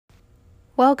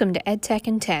Welcome to EdTech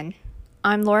in 10.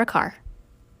 I'm Laura Carr.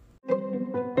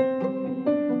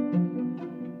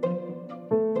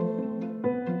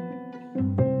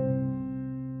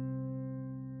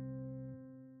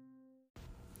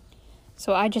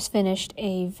 So I just finished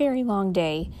a very long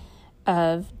day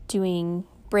of doing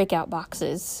breakout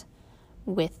boxes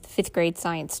with 5th grade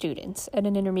science students at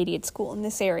an intermediate school in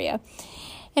this area.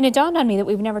 And it dawned on me that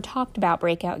we've never talked about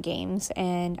breakout games,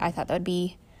 and I thought that would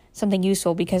be something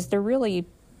useful because they're really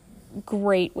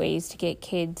great ways to get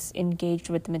kids engaged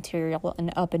with the material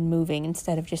and up and moving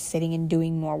instead of just sitting and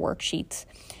doing more worksheets.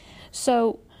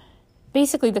 So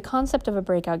basically the concept of a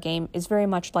breakout game is very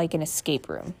much like an escape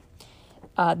room.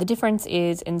 The difference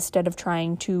is instead of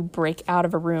trying to break out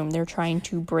of a room, they're trying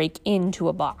to break into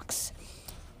a box.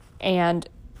 And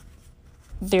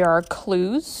there are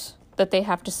clues that they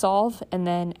have to solve, and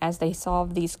then as they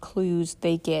solve these clues,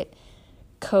 they get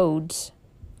codes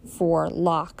for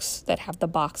locks that have the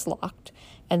box locked.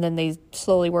 And then they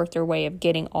slowly work their way of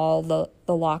getting all the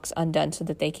locks undone so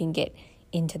that they can get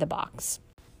into the box.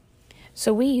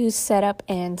 So we use setup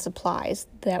and supplies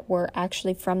that were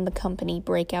actually from the company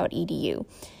Breakout EDU.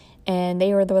 And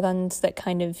they were the ones that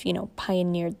kind of,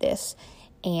 pioneered this.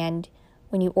 And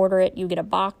when you order it, you get a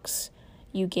box,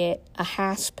 you get a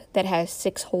hasp that has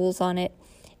 6 holes on it,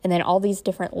 and then all these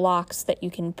different locks that you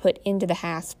can put into the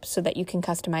hasp so that you can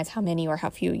customize how many or how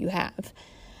few you have.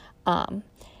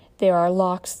 There are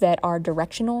locks that are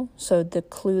directional, so the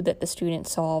clue that the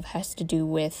students solve has to do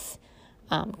with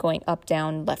going up,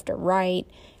 down, left, or right.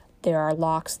 There are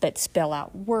locks that spell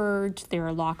out words. There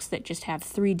are locks that just have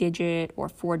 3-digit or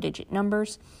 4-digit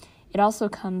numbers. It also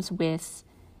comes with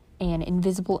an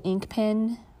invisible ink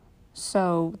pen,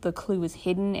 so the clue is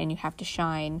hidden and you have to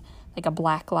shine like a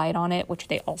black light on it, which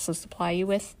they also supply you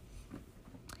with.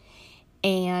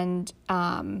 And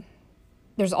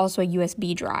there's also a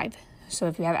USB drive. So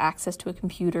if you have access to a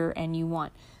computer and you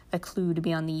want a clue to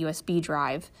be on the USB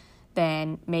drive,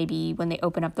 then maybe when they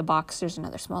open up the box, there's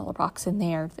another smaller box in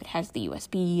there that has the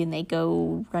USB, and they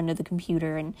go run to the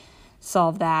computer and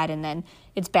solve that, and then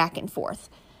it's back and forth.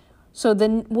 So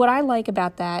then what I like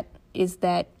about that is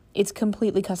that it's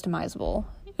completely customizable.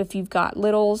 If you've got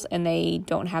littles and they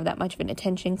don't have that much of an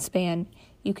attention span,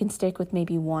 you can stick with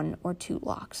maybe 1 or 2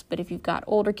 locks. But if you've got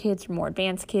older kids or more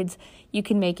advanced kids, you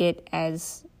can make it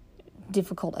as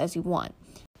difficult as you want.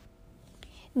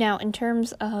 Now, in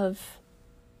terms of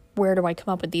where do I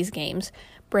come up with these games,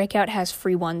 Breakout has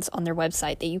free ones on their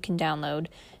website that you can download,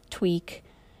 tweak,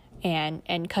 and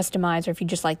customize. Or if you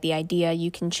just like the idea, you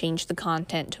can change the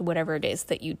content to whatever it is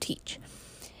that you teach.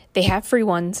 They have free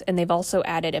ones, and they've also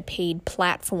added a paid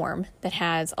platform that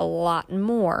has a lot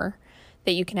more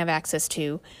that you can have access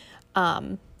to.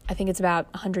 I think it's about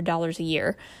 $100 a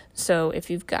year. So if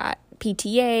you've got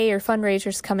PTA or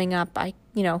fundraisers coming up,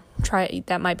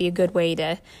 that might be a good way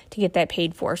to get that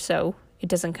paid for, so it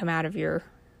doesn't come out of your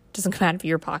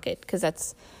pocket, because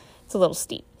it's a little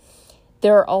steep.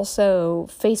 There are also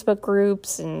Facebook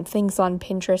groups and things on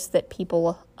Pinterest that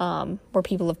where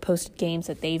people have posted games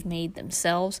that they've made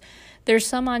themselves. There's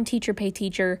some on Teacher Pay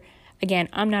Teacher. Again,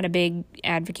 I'm not a big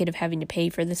advocate of having to pay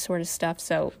for this sort of stuff,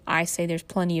 so I say there's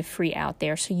plenty of free out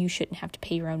there, so you shouldn't have to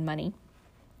pay your own money.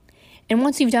 And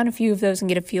once you've done a few of those and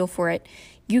get a feel for it,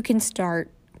 you can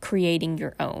start creating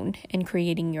your own and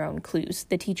creating your own clues.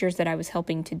 The teachers that I was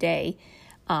helping today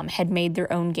had made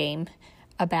their own game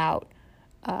about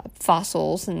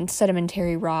fossils and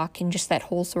sedimentary rock and just that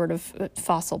whole sort of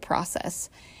fossil process.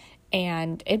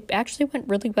 And it actually went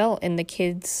really well, and the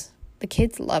kids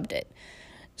loved it.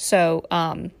 So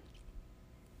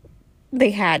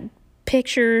they had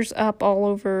pictures up all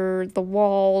over the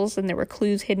walls, and there were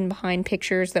clues hidden behind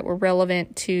pictures that were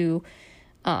relevant to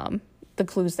the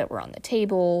clues that were on the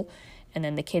table. And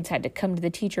then the kids had to come to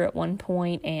the teacher at one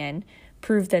point and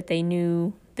prove that they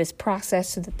knew this process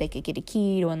so that they could get a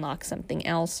key to unlock something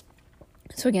else.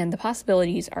 So again, the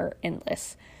possibilities are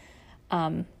endless.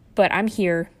 But I'm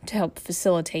here to help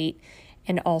facilitate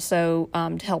and also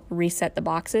to help reset the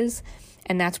boxes.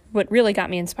 And that's what really got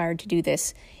me inspired to do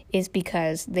this, is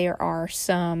because there are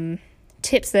some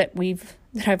tips that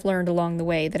I've learned along the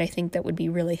way that I think that would be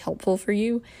really helpful for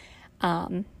you,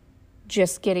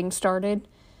 just getting started,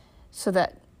 so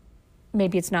that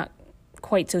maybe it's not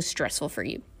quite so stressful for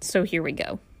you. So here we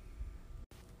go.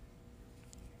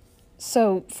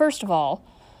 So first of all,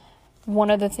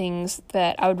 one of the things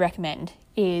that I would recommend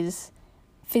is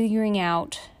figuring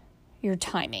out your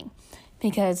timing.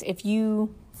 Because if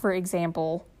you, for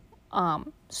example,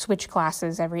 switch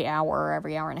classes every hour or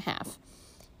every hour and a half,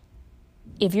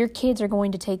 if your kids are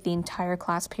going to take the entire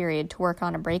class period to work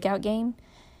on a breakout game,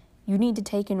 you need to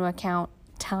take into account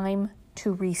time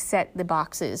to reset the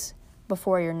boxes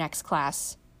before your next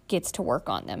class gets to work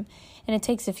on them. And it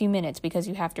takes a few minutes because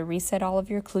you have to reset all of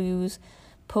your clues,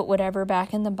 put whatever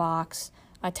back in the box,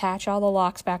 attach all the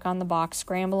locks back on the box,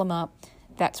 scramble them up,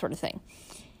 that sort of thing.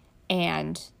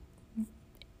 And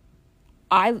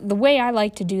the way I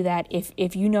like to do that,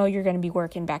 if you know you're going to be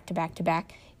working back to back to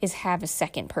back, is have a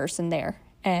second person there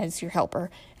as your helper.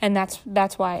 And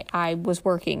that's why I was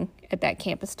working at that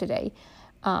campus today,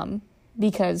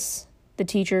 because the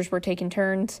teachers were taking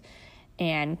turns,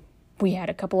 and we had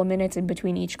a couple of minutes in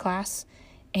between each class,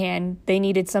 and they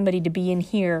needed somebody to be in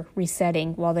here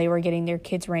resetting while they were getting their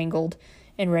kids wrangled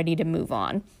and ready to move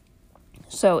on.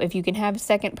 So if you can have a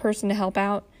second person to help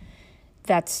out,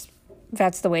 that's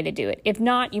the way to do it. If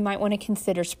not, you might want to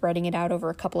consider spreading it out over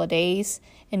a couple of days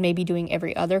and maybe doing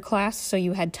every other class so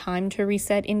you had time to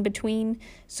reset in between,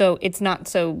 so it's not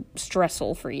so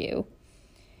stressful for you.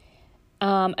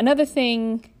 Another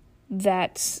thing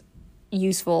that's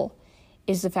useful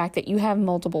is the fact that you have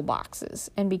multiple boxes.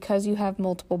 And because you have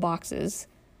multiple boxes,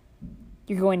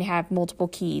 you're going to have multiple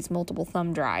keys, multiple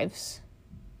thumb drives,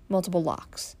 multiple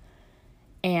locks.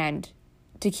 And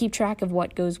to keep track of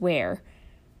what goes where,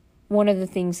 one of the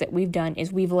things that we've done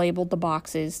is we've labeled the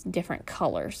boxes different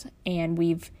colors, and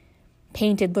we've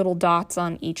painted little dots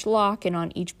on each lock and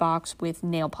on each box with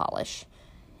nail polish,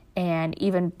 and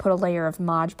even put a layer of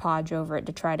Mod Podge over it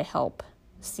to try to help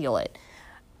seal it.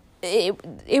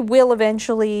 It will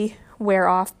eventually wear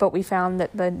off, but we found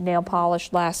that the nail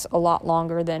polish lasts a lot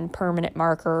longer than permanent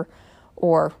marker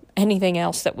or anything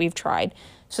else that we've tried.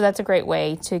 So that's a great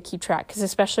way to keep track, because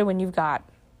especially when you've got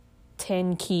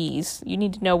 10 keys, you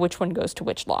need to know which one goes to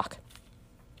which lock.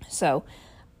 So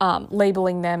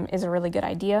labeling them is a really good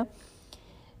idea.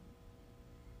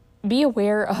 Be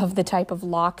aware of the type of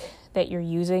lock that you're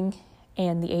using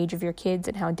and the age of your kids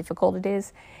and how difficult it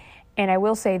is. And I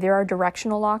will say there are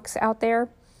directional locks out there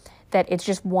that it's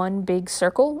just one big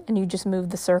circle, and you just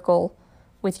move the circle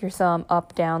with your thumb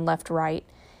up, down, left, right.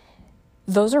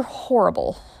 Those are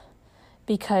horrible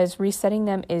because resetting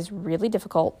them is really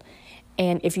difficult.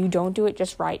 And if you don't do it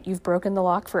just right, you've broken the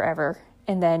lock forever,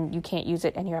 and then you can't use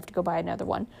it and you have to go buy another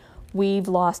one. We've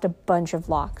lost a bunch of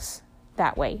locks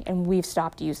that way, and we've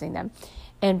stopped using them.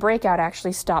 And Breakout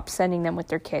actually stopped sending them with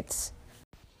their kits.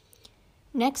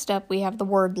 Next up, we have the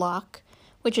word lock,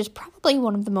 which is probably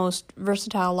one of the most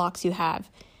versatile locks you have,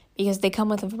 because they come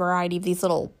with a variety of these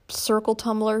little circle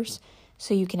tumblers,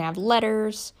 so you can have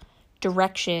letters,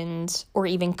 directions, or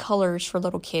even colors for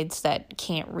little kids that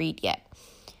can't read yet.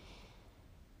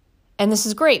 And this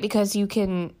is great because you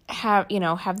can have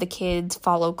the kids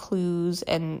follow clues,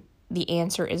 and the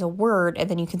answer is a word, and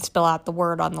then you can spell out the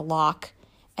word on the lock,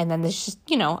 and then there's just,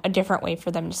 a different way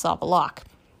for them to solve a lock.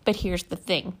 But here's the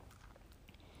thing.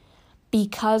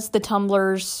 Because the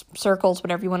tumblers, circles,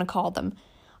 whatever you want to call them,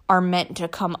 are meant to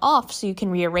come off so you can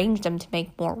rearrange them to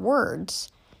make more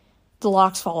words, the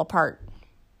locks fall apart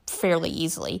fairly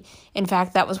easily. In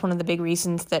fact, that was one of the big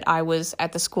reasons that I was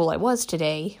at the school I was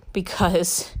today,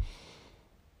 because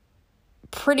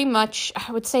pretty much,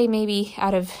 I would say maybe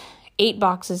out of 8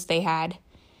 boxes they had,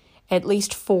 at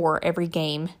least 4 every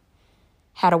game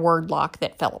had a word lock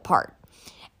that fell apart.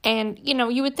 And,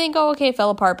 you would think, oh, okay, it fell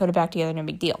apart, put it back together, no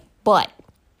big deal. But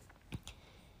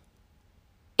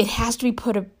it has to be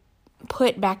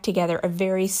put back together a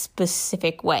very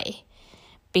specific way,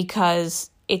 because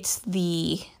it's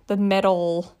the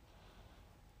metal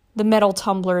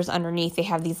tumblers underneath. They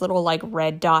have these little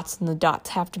red dots, and the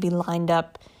dots have to be lined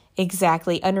up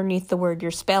exactly underneath the word you're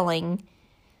spelling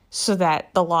so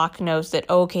that the lock knows that,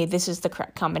 okay, this is the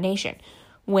correct combination.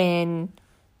 When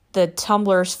the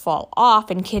tumblers fall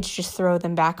off and kids just throw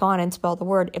them back on and spell the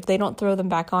word, if they don't throw them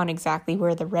back on exactly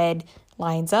where the red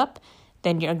lines up,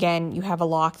 then you have a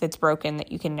lock that's broken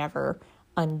that you can never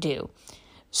undo.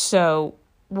 So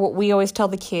what we always tell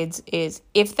the kids is,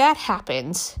 if that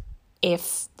happens,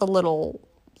 if the little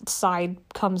side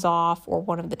comes off or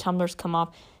one of the tumblers come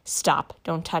off, stop.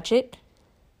 Don't touch it.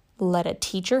 Let a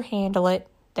teacher handle it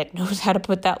that knows how to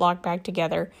put that lock back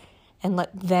together, and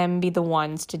let them be the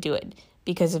ones to do it.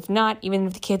 Because if not, even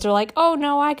if the kids are like, oh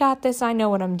no, I got this, I know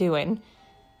what I'm doing,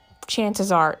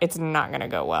 chances are it's not going to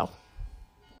go well.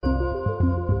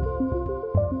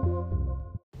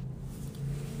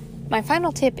 My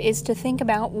final tip is to think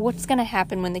about what's going to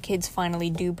happen when the kids finally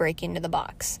do break into the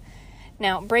box.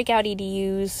 Now, Breakout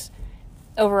EDU's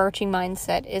overarching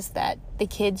mindset is that the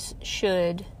kids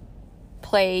should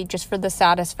play just for the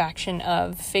satisfaction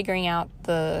of figuring out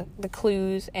the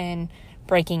clues and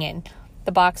breaking in.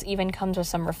 The box even comes with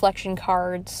some reflection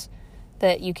cards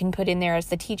that you can put in there as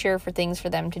the teacher for things for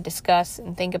them to discuss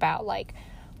and think about, like,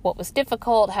 what was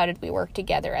difficult, how did we work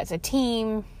together as a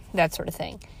team, that sort of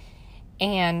thing.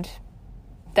 And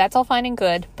that's all fine and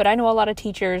good, but I know a lot of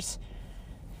teachers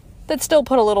that still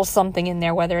put a little something in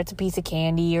there, whether it's a piece of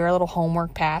candy or a little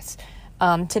homework pass.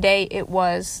 Today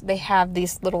they have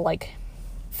these little like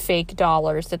fake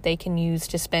dollars that they can use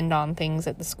to spend on things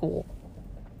at the school.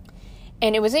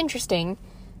 And it was interesting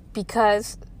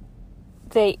because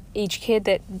each kid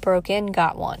that broke in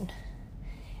got one.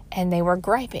 And they were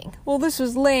griping. Well, this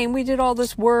was lame. We did all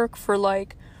this work for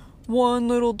like $1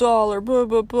 little, blah,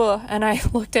 blah, blah. And I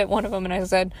looked at one of them and I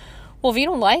said, well, if you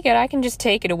don't like it, I can just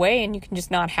take it away and you can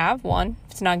just not have one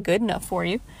if it's not good enough for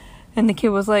you. And the kid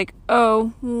was like,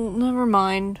 oh, well, never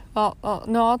mind.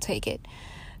 I'll take it.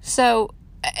 So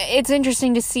it's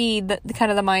interesting to see the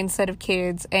kind of the mindset of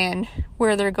kids and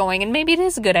where they're going. And maybe it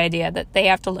is a good idea that they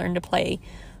have to learn to play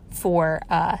for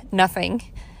nothing,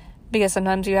 because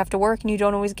sometimes you have to work and you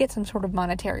don't always get some sort of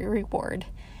monetary reward.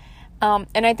 And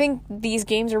I think these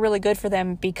games are really good for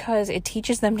them because it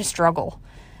teaches them to struggle.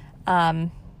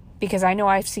 Because I know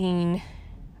I've seen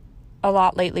a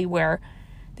lot lately where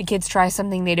the kids try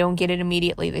something, they don't get it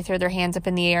immediately. They throw their hands up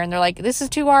in the air and they're like, this is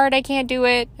too hard, I can't do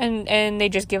it. And they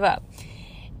just give up.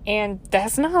 And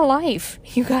that's not life.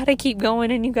 You got to keep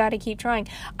going and you got to keep trying.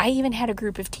 I even had a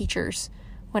group of teachers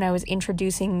when I was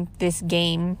introducing this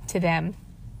game to them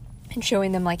and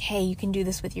showing them like, hey, you can do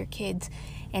this with your kids.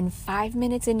 And 5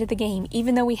 minutes into the game,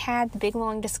 even though we had the big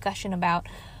long discussion about,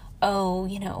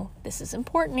 oh, this is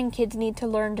important and kids need to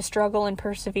learn to struggle and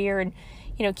persevere and,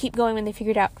 keep going when they figure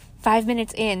it out. 5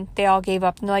 minutes in, they all gave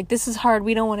up and they're like, this is hard,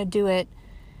 we don't want to do it.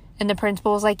 And the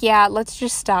principal was like, yeah, let's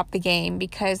just stop the game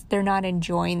because they're not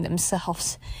enjoying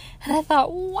themselves. And I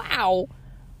thought, wow,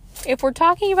 if we're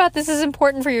talking about this is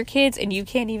important for your kids and you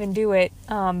can't even do it,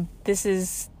 this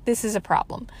is a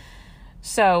problem.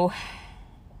 So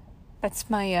that's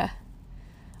my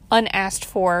unasked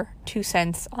for 2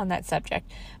 cents on that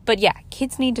subject. But yeah,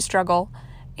 kids need to struggle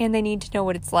and they need to know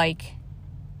what it's like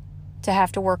to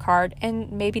have to work hard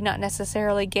and maybe not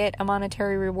necessarily get a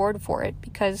monetary reward for it,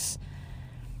 because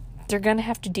they're going to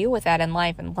have to deal with that in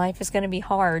life, and life is going to be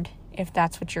hard if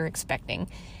that's what you're expecting.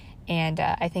 And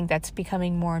I think that's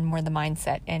becoming more and more the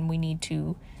mindset, and we need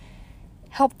to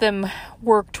help them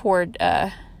work toward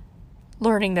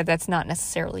learning that that's not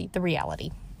necessarily the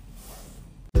reality.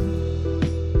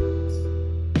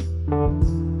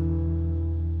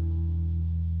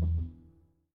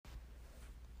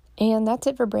 And that's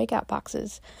it for breakout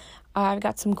boxes. I've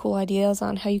got some cool ideas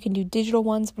on how you can do digital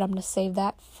ones, but I'm going to save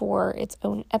that for its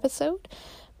own episode.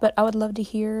 But I would love to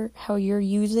hear how you're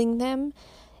using them,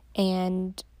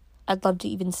 and I'd love to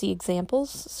even see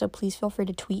examples. So please feel free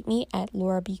to tweet me at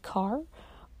Laura B. Carr,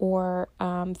 or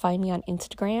find me on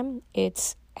Instagram.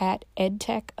 It's at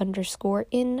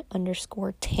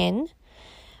edtech_in_10.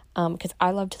 Because I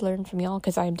love to learn from y'all,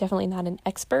 because I'm definitely not an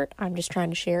expert. I'm just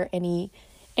trying to share any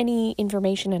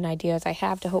information and ideas I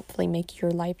have to hopefully make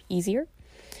your life easier.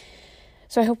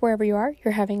 So I hope wherever you are,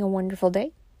 you're having a wonderful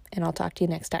day, and I'll talk to you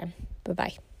next time.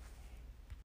 Bye-bye.